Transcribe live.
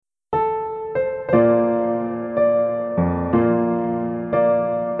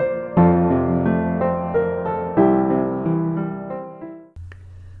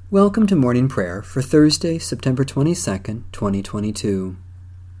Welcome to Morning Prayer for Thursday, September 22nd, 2022.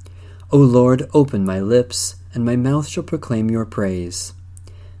 O Lord, open my lips, and my mouth shall proclaim your praise.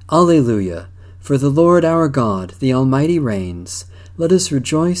 Alleluia! For the Lord our God, the Almighty reigns. Let us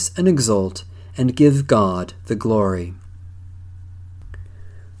rejoice and exult, and give God the glory.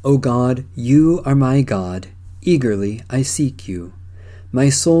 O God, you are my God. Eagerly I seek you. My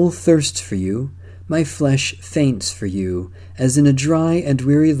soul thirsts for you. My flesh faints for you, as in a dry and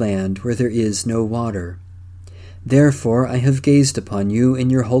weary land where there is no water. Therefore I have gazed upon you in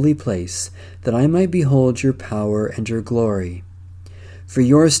your holy place, that I might behold your power and your glory. For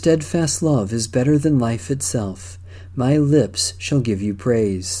your steadfast love is better than life itself. My lips shall give you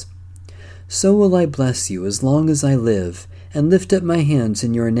praise. So will I bless you as long as I live, and lift up my hands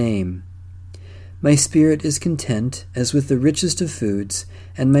in your name. My spirit is content as with the richest of foods,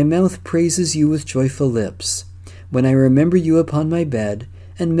 and my mouth praises you with joyful lips, when I remember you upon my bed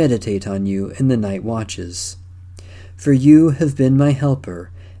and meditate on you in the night watches. For you have been my helper,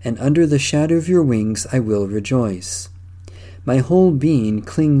 and under the shadow of your wings I will rejoice. My whole being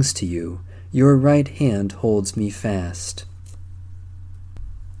clings to you, your right hand holds me fast.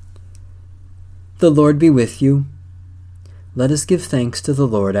 The Lord be with you. Let us give thanks to the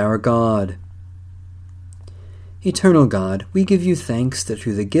Lord our God. Eternal God, we give you thanks that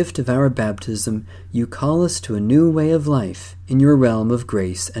through the gift of our baptism you call us to a new way of life in your realm of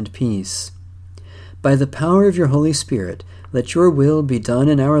grace and peace. By the power of your Holy Spirit, let your will be done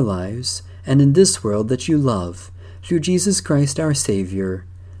in our lives and in this world that you love, through Jesus Christ our Savior.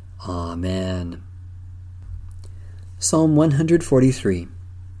 Amen. Psalm 143.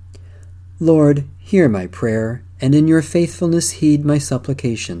 Lord, hear my prayer, and in your faithfulness heed my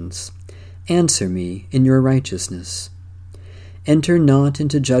supplications. Answer me in your righteousness. Enter not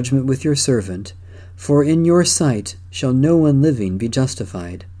into judgment with your servant, for in your sight shall no one living be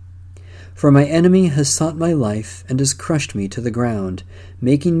justified. For my enemy has sought my life and has crushed me to the ground,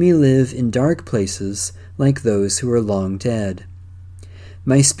 making me live in dark places like those who are long dead.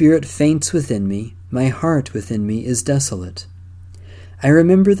 My spirit faints within me, my heart within me is desolate. I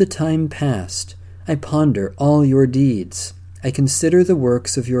remember the time past, I ponder all your deeds. I consider the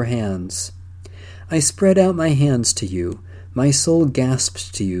works of your hands. I spread out my hands to you. My soul gasps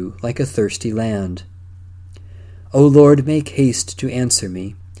to you like a thirsty land. O Lord, make haste to answer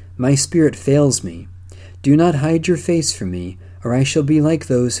me. My spirit fails me. Do not hide your face from me, or I shall be like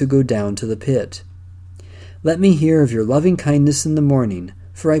those who go down to the pit. Let me hear of your loving kindness in the morning,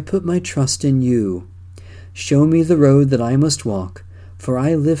 for I put my trust in you. Show me the road that I must walk, for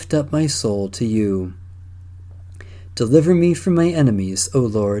I lift up my soul to you. Deliver me from my enemies, O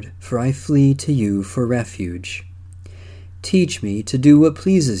Lord, for I flee to you for refuge. Teach me to do what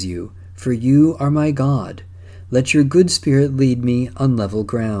pleases you, for you are my God. Let your good spirit lead me on level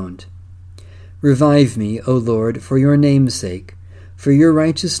ground. Revive me, O Lord, for your name's sake. For your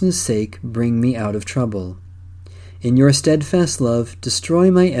righteousness' sake, bring me out of trouble. In your steadfast love, destroy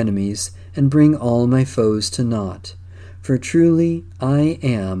my enemies and bring all my foes to naught. For truly I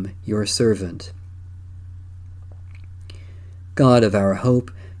am your servant. God of our hope,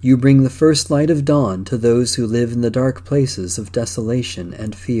 you bring the first light of dawn to those who live in the dark places of desolation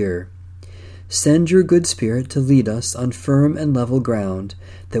and fear. Send your good Spirit to lead us on firm and level ground,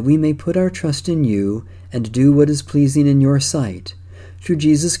 that we may put our trust in you and do what is pleasing in your sight, through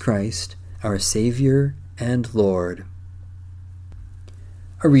Jesus Christ, our Savior and Lord.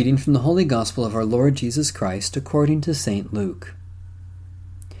 A reading from the Holy Gospel of our Lord Jesus Christ according to St. Luke.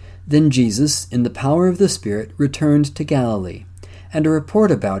 Then Jesus, in the power of the Spirit, returned to Galilee, and a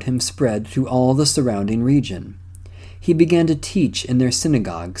report about him spread through all the surrounding region. He began to teach in their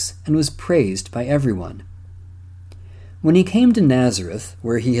synagogues, and was praised by everyone. When he came to Nazareth,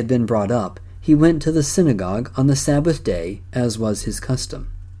 where he had been brought up, he went to the synagogue on the Sabbath day, as was his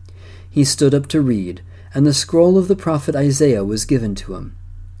custom. He stood up to read, and the scroll of the prophet Isaiah was given to him.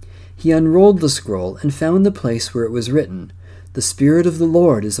 He unrolled the scroll and found the place where it was written, "The Spirit of the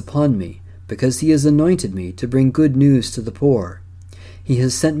Lord is upon me, because he has anointed me to bring good news to the poor. He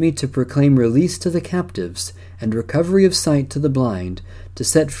has sent me to proclaim release to the captives and recovery of sight to the blind, to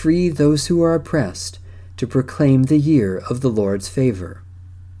set free those who are oppressed, to proclaim the year of the Lord's favor."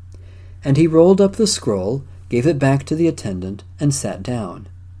 And he rolled up the scroll, gave it back to the attendant, and sat down.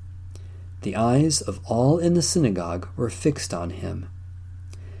 The eyes of all in the synagogue were fixed on him.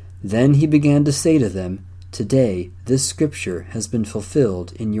 Then he began to say to them, "Today this scripture has been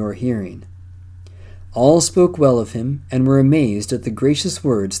fulfilled in your hearing." All spoke well of him, and were amazed at the gracious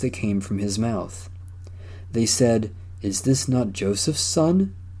words that came from his mouth. They said, "Is this not Joseph's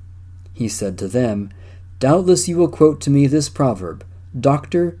son?" He said to them, "Doubtless you will quote to me this proverb,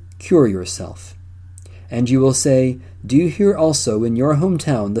 'Doctor, cure yourself. And you will say, Do here also in your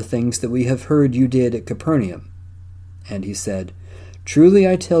hometown the things that we have heard you did at Capernaum. And he said, Truly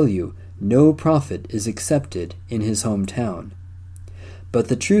I tell you, no prophet is accepted in his hometown. But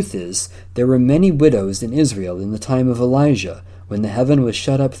the truth is, there were many widows in Israel in the time of Elijah, when the heaven was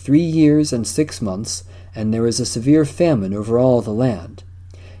shut up 3 years and 6 months, and there was a severe famine over all the land.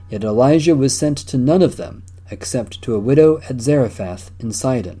 Yet Elijah was sent to none of them, except to a widow at Zarephath in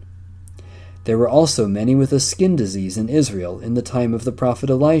Sidon. There were also many with a skin disease in Israel in the time of the prophet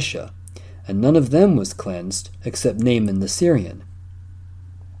Elisha, and none of them was cleansed, except Naaman the Syrian.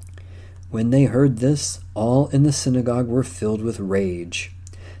 When they heard this, all in the synagogue were filled with rage.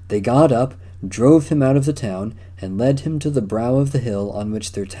 They got up, drove him out of the town, and led him to the brow of the hill on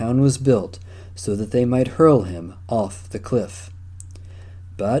which their town was built, so that they might hurl him off the cliff.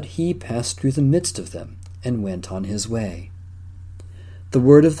 But he passed through the midst of them, and went on his way. The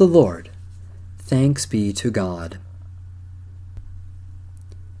word of the Lord. Thanks be to God.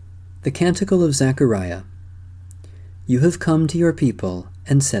 The Canticle of Zechariah. You have come to your people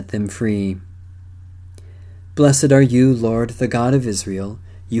and set them free. Blessed are you, Lord, the God of Israel.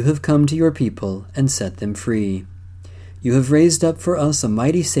 You have come to your people and set them free. You have raised up for us a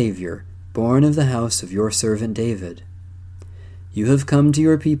mighty Savior, born of the house of your servant David. You have come to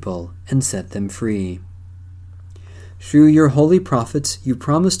your people and set them free. Through your holy prophets you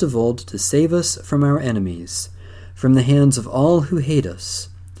promised of old to save us from our enemies, from the hands of all who hate us,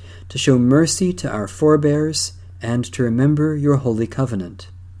 to show mercy to our forebears, and to remember your holy covenant.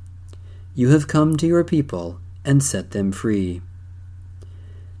 You have come to your people and set them free.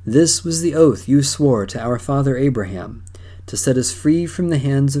 This was the oath you swore to our father Abraham, to set us free from the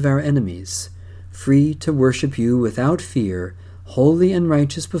hands of our enemies, free to worship you without fear, holy and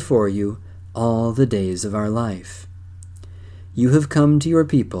righteous before you, all the days of our life. You have come to your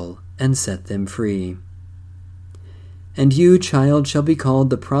people and set them free. And you, child, shall be called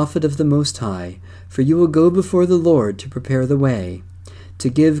the prophet of the Most High, for you will go before the Lord to prepare the way, to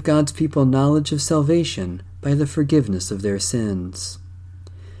give God's people knowledge of salvation by the forgiveness of their sins.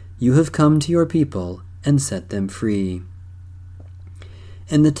 You have come to your people and set them free.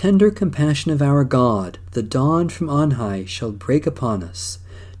 And the tender compassion of our God, the dawn from on high, shall break upon us,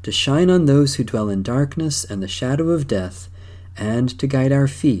 to shine on those who dwell in darkness and the shadow of death, and to guide our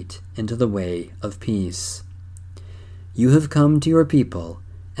feet into the way of peace. You have come to your people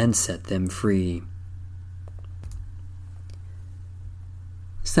and set them free.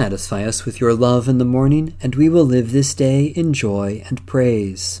 Satisfy us with your love in the morning, and we will live this day in joy and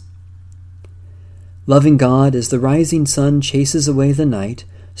praise. Loving God, as the rising sun chases away the night,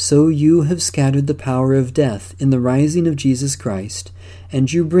 so you have scattered the power of death in the rising of Jesus Christ,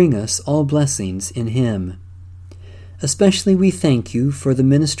 and you bring us all blessings in him. Especially we thank you for the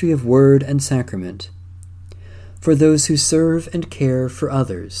ministry of word and sacrament, for those who serve and care for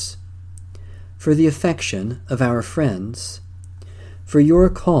others, for the affection of our friends, for your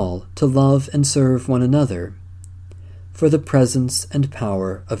call to love and serve one another, for the presence and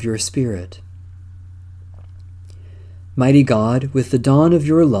power of your Spirit. Mighty God, with the dawn of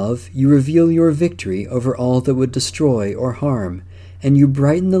your love, you reveal your victory over all that would destroy or harm, and you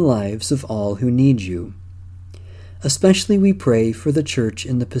brighten the lives of all who need you. Especially we pray for the Church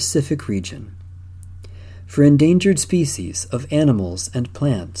in the Pacific region, for endangered species of animals and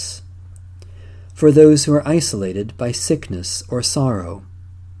plants, for those who are isolated by sickness or sorrow,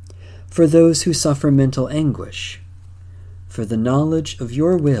 for those who suffer mental anguish, for the knowledge of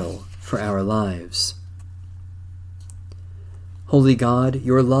your will for our lives. Holy God,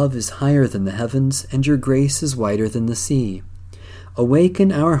 your love is higher than the heavens, and your grace is wider than the sea.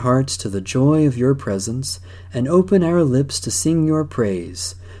 Awaken our hearts to the joy of your presence, and open our lips to sing your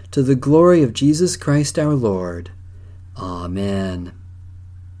praise, to the glory of Jesus Christ our Lord. Amen.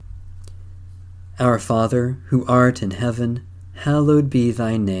 Our Father, who art in heaven, hallowed be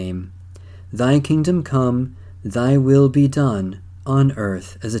thy name. Thy kingdom come, thy will be done, on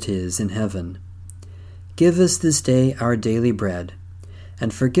earth as it is in heaven. Give us this day our daily bread,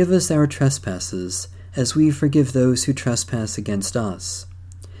 and forgive us our trespasses, as we forgive those who trespass against us.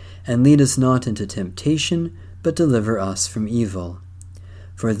 And lead us not into temptation, but deliver us from evil.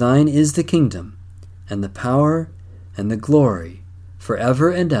 For thine is the kingdom, and the power, and the glory, forever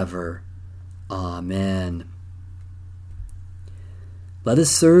and ever. Amen. Let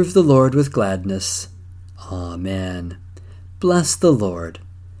us serve the Lord with gladness. Amen. Bless the Lord.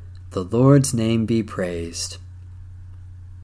 The Lord's name be praised.